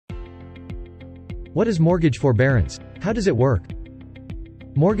What is mortgage forbearance? How does it work?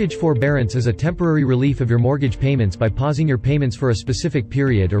 Mortgage forbearance is a temporary relief of your mortgage payments by pausing your payments for a specific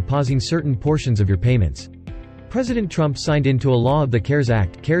period or pausing certain portions of your payments. President Trump signed into a law of the CARES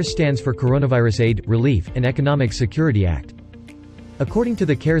Act. CARES stands for Coronavirus Aid, Relief, and Economic Security Act. According to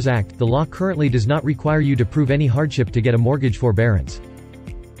the CARES Act, the law currently does not require you to prove any hardship to get a mortgage forbearance.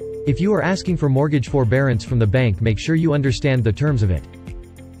 If you are asking for mortgage forbearance from the bank, make sure you understand the terms of it.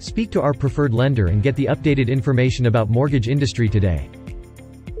 Speak to our preferred lender and get the updated information about mortgage industry today.